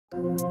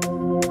We've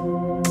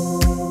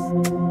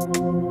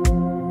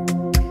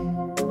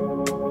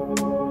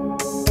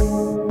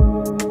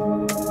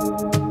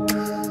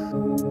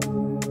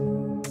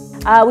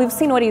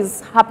seen what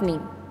is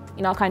happening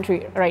in our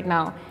country right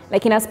now.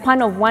 Like in a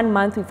span of 1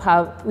 month,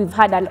 we've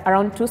had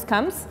around 2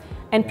 scams,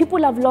 and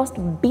people have lost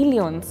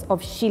billions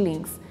of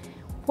shillings.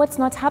 What's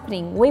not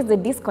happening? Where's the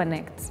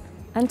disconnect?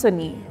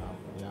 Anthony?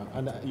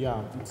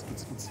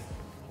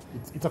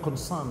 It's a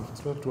concern,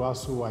 especially to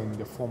us who are in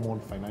the formal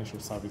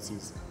financial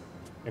services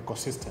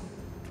ecosystem,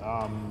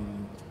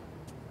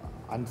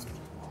 and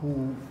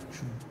who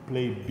should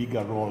play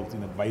bigger roles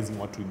in advising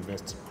what to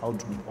invest, how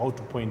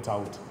to point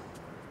out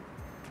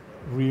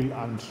real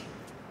and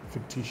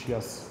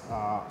fictitious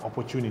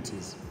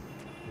opportunities,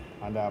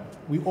 and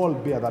we all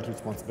bear that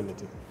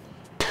responsibility.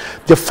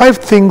 There are 5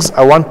 things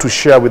I want to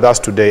share with us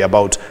today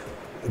about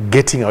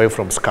getting away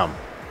from scam,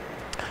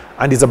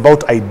 and it's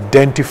about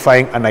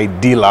identifying an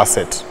ideal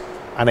asset,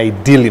 an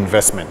ideal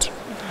investment.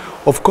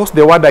 Of course,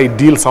 the word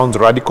ideal sounds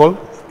radical,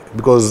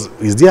 because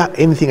is there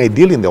anything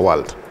ideal in the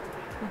world?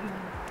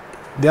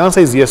 The answer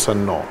is yes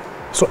and no.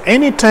 So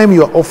anytime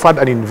you are offered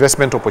an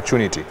investment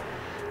opportunity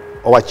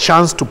or a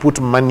chance to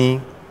put money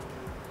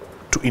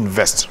to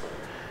invest,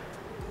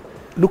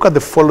 look at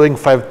the following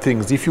 5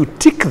 things. If you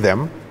tick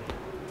them,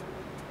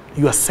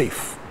 you are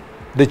safe.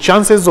 The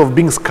chances of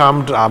being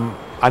scammed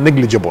are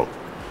negligible.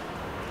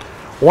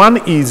 One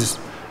is,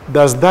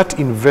 does that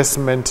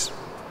investment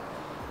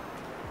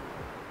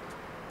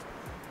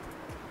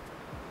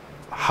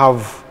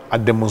have a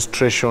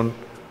demonstration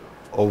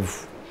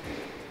of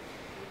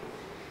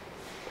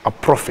a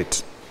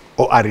profit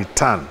or a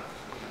return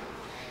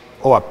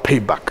or a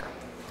payback?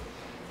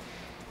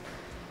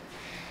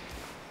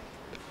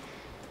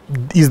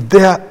 Is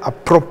there a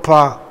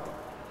proper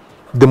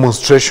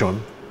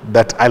demonstration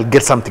that I'll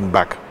get something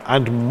back?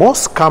 And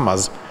most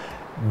scammers,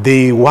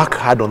 they work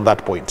hard on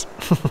that point.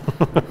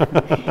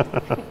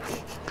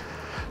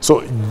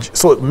 So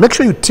make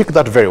sure you tick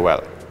that very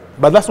well.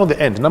 But that's not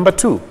the end. Number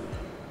 2,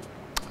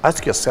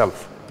 ask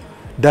yourself,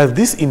 does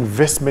this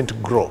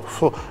investment grow?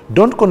 So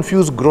don't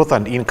confuse growth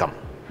and income.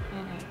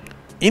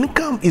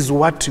 Income is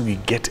what we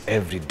get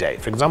every day.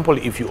 For example,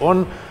 if you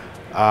own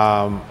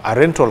a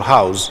rental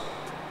house,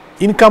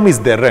 income is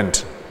the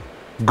rent.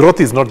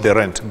 Growth is not the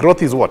rent.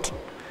 Growth is what?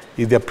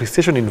 Is the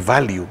appreciation in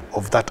value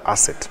of that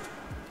asset,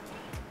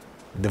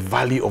 the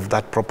value of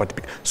that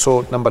property.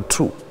 So number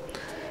 2,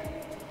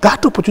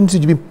 that opportunity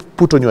to be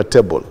put on your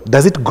table,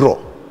 does it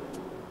grow?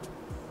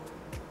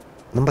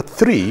 Number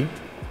 3,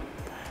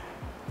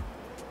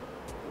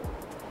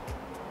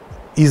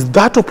 is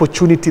that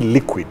opportunity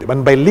liquid?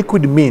 And by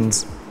liquid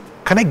means,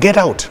 can I get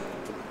out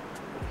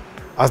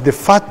as the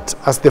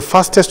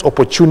fastest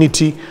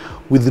opportunity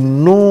with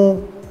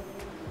no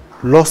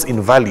loss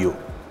in value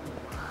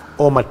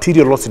or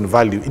material loss in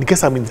value, in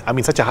case I'm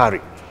in such a hurry?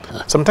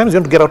 Sometimes you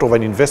want to get out of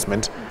an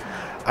investment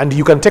and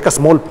you can take a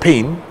small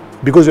pain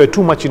because you're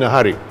too much in a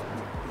hurry.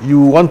 You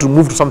want to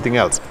move to something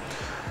else.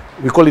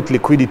 We call it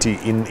liquidity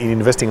in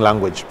investing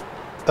language.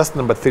 That's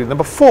number 3.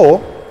 Number 4,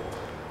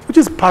 which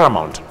is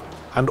paramount,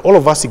 and all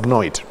of us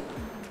ignore it,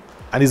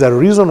 and is a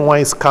reason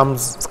why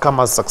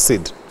scammers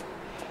succeed.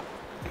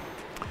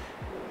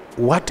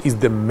 What is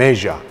the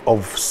measure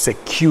of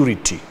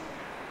security,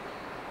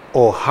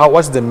 or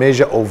what's the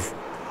measure of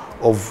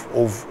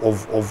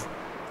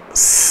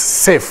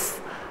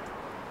safe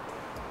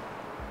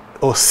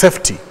or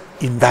safety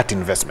in that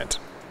investment?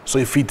 So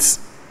if it's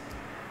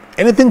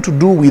anything to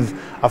do with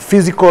a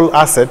physical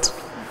asset,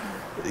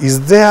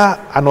 is there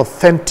an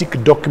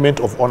authentic document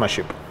of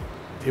ownership?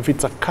 If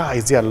it's a car,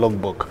 is there a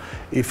logbook?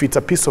 If it's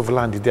a piece of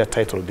land, is there a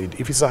title deed?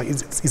 If it's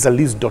a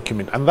lease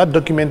document, and that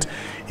document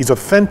is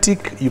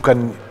authentic, you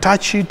can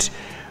touch it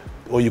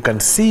or you can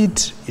see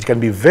it, it can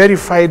be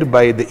verified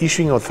by the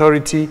issuing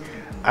authority,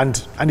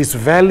 and it's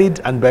valid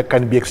and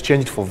can be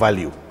exchanged for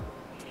value.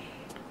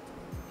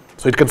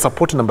 So it can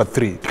support number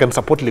 3, it can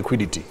support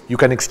liquidity. You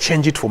can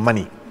exchange it for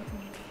money.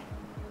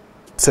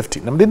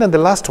 Safety. And then the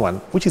last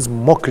one, which is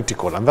more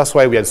critical, and that's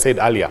why we had said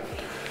earlier,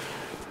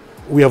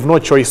 we have no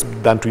choice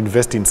than to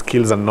invest in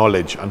skills and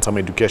knowledge and some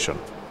education.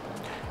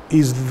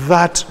 Is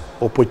that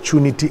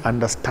opportunity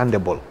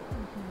understandable?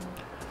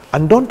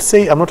 And don't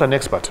say, I'm not an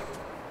expert.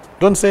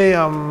 Don't say,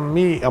 I'm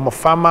a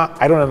farmer,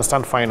 I don't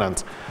understand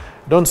finance.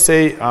 Don't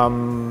say,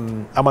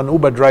 I'm an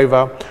Uber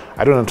driver,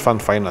 I don't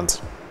understand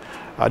finance.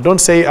 Don't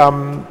say,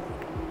 I'm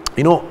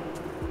in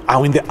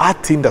the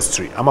art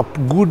industry, I'm a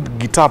good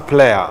guitar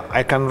player,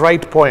 I can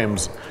write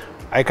poems,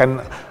 I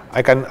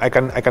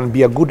can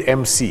be a good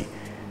MC.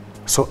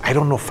 So I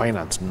don't know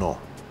finance. No.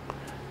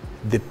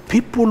 The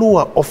people who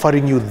are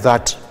offering you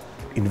that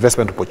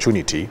investment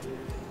opportunity,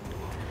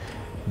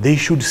 they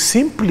should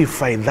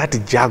simplify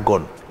that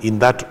jargon in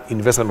that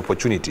investment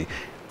opportunity.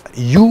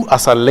 You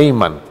as a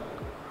layman,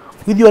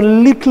 with your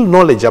little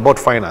knowledge about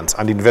finance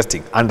and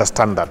investing,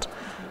 understand that.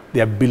 The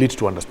ability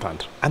to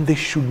understand. And they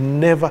should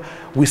never,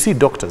 we see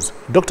doctors.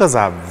 Doctors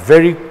are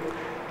very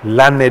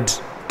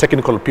learned,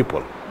 technical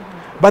people.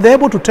 But they're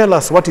able to tell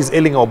us what is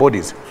ailing our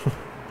bodies.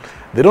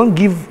 They don't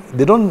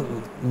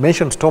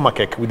mention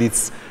stomachache with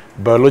its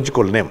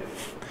biological name.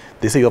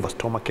 They say you have a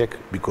stomachache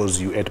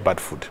because you ate bad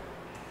food.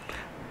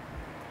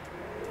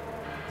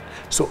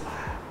 So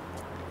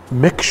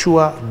make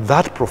sure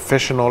that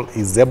professional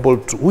is able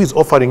to, who is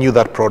offering you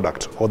that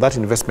product or that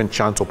investment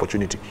chance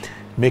opportunity,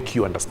 make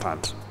you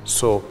understand.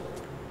 So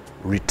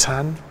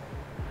return,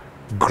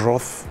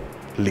 growth,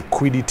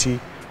 liquidity,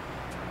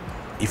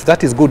 if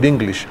that is good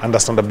English,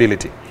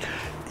 understandability,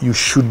 you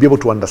should be able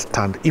to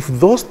understand. If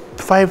those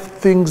 5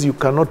 things you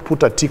cannot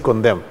put a tick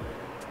on them,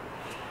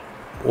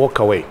 walk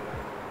away.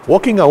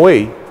 Walking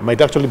away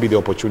might actually be the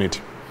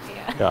opportunity.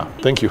 Yeah,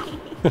 thank you.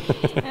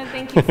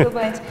 Thank you so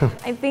much.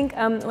 I think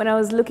when I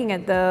was looking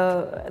at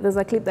there's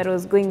a clip that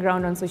was going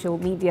around on social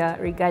media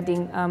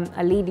regarding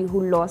a lady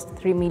who lost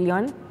 3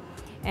 million,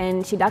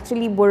 and she'd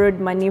actually borrowed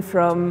money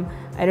from,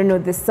 I don't know,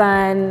 the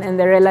son and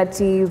the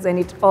relatives, and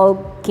it all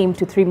came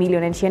to 3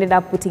 million, and she ended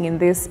up putting in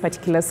this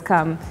particular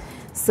scam.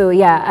 So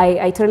yeah,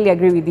 I totally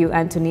agree with you,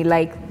 Anthony.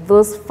 Like,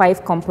 those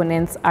 5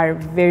 components are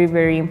very,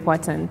 very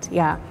important.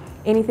 Yeah.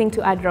 Anything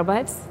to add,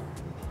 Robert?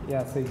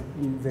 Yeah, so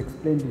he's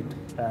explained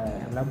it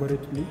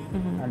elaborately.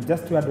 And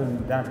just to add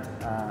on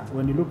that,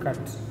 when you look at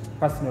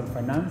personal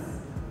finance,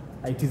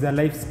 it is a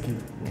life skill.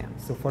 Yeah.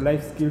 So for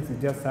life skills, you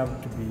just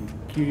have to be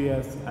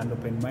curious and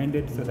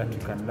open-minded so that you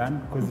can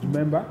learn. Because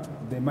remember,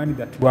 the money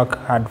that you work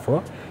hard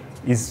for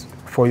is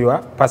for your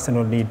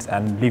personal needs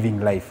and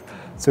living life.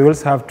 So you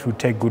also have to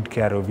take good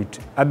care of it.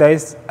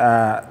 Otherwise,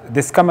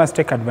 the scammers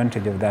take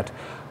advantage of that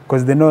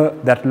because they know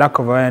that lack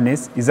of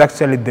awareness is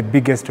actually the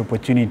biggest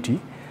opportunity.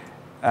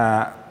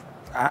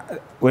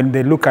 When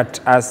they look at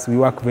us, we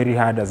work very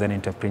hard as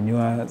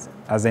entrepreneurs,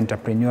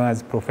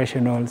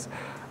 professionals.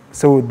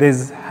 So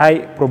there's high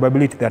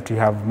probability that you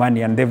have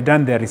money, and they've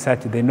done their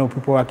research. They know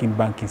people work in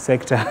banking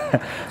sector.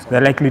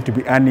 They're likely to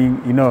be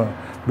earning, you know,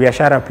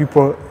 biashara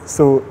people.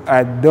 So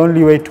the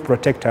only way to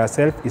protect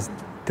ourselves is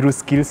through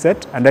skill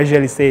set. And I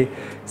usually say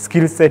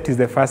skill set is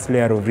the first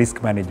layer of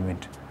risk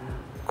management.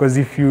 Because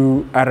if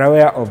you are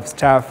aware of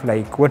stuff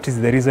like what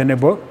is the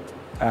reasonable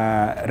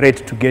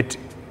rate to get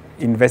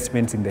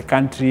investments in the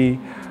country,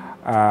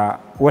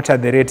 what are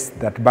the rates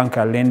that banks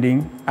are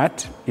lending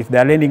at? If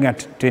they're lending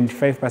at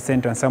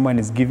 25% and someone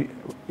is giving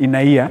in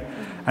a year,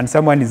 and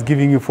someone is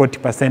giving you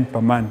 40%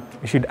 per month,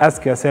 you should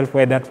ask yourself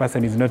why that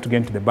person is not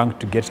going to the bank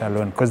to get a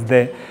loan. Because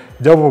the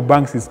job of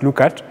banks is look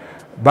at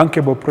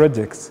bankable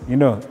projects, you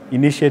know,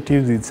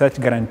 initiatives with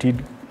such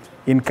guaranteed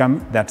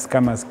income that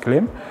scammers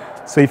claim.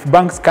 So if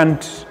banks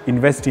can't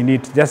invest in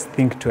it, just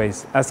think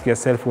twice. Ask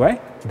yourself why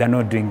they're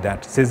not doing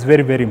that. So it's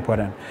very, very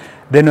important.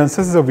 Then on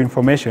sources of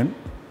information,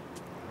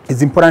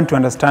 it's important to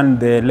understand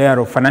the layer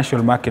of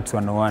financial markets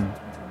 101.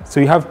 So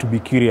you have to be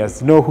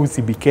curious, know who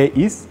CBK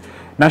is,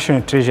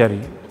 National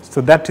Treasury. So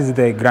that is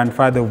the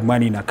grandfather of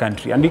money in a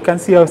country. And you can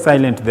see how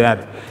silent they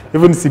are.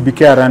 Even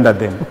CBK are under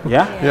them.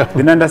 Yeah?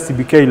 Then under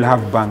CBK you'll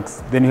have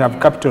banks. Then you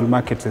have capital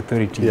markets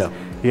authorities. Yeah.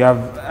 You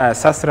have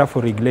SASRA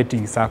for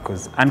regulating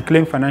circles,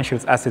 Unclaimed Financial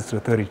Assets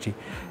Authority.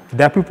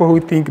 There are people who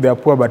think they are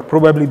poor, but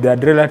probably they are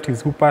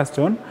relatives who passed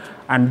on,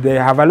 and they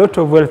have a lot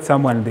of wealth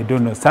somewhere and they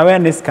don't know. So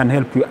awareness can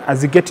help you.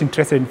 As you get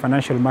interested in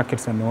financial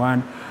markets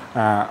 101,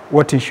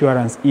 what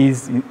insurance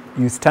is,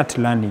 you start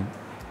learning.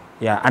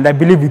 Yeah, and I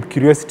believe with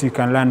curiosity you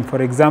can learn.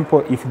 For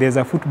example, if there's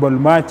a football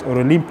match or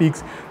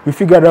Olympics, we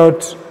figured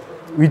out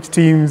which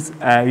teams,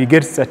 we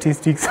get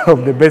statistics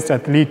of the best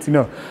athletes, you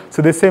know.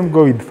 So the same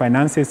go with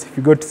finances. If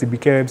you go to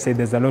CBK website,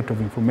 there's a lot of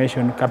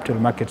information, Capital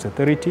Markets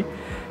Authority.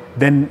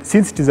 Then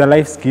since it is a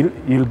life skill,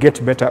 you'll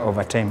get better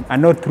over time.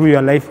 And not through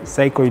your life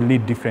cycle, you'll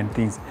need different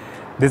things.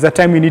 There's a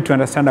time you need to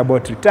understand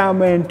about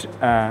retirement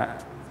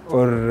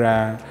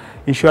or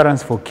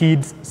insurance for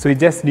kids. So you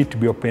just need to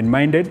be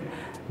open-minded.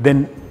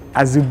 Then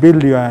as you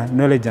build your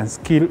knowledge and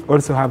skill,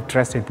 also have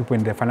trusted people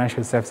in the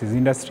financial services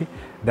industry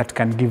that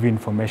can give you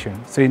information.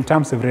 So in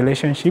terms of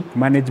relationship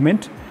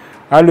management,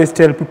 I always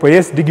tell people,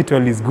 yes,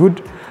 digital is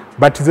good,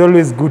 but it's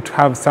always good to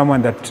have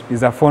someone that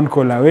is a phone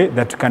call away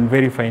that you can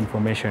verify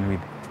information with.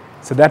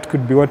 So that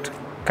could be what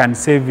can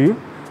save you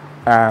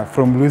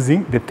from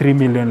losing the 3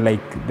 million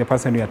like the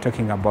person we are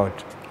talking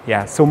about.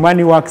 Yeah, so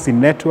money works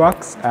in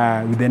networks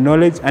with the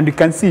knowledge, and you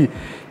can see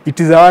it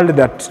is a world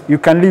that you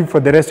can live for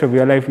the rest of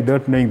your life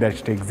without knowing that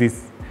it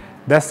exists.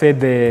 That's why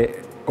the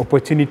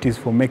opportunities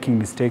for making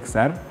mistakes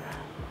are,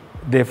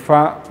 they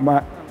far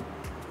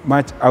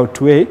much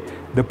outweigh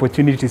the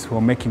opportunities for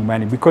making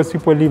money, because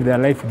people live their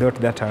life without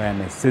that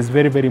awareness. So it's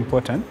very, very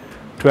important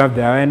to have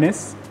the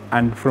awareness,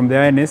 and from the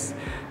awareness,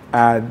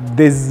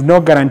 there's no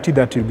guarantee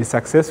that you'll be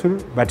successful,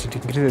 but it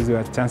increases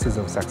your chances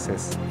of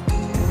success.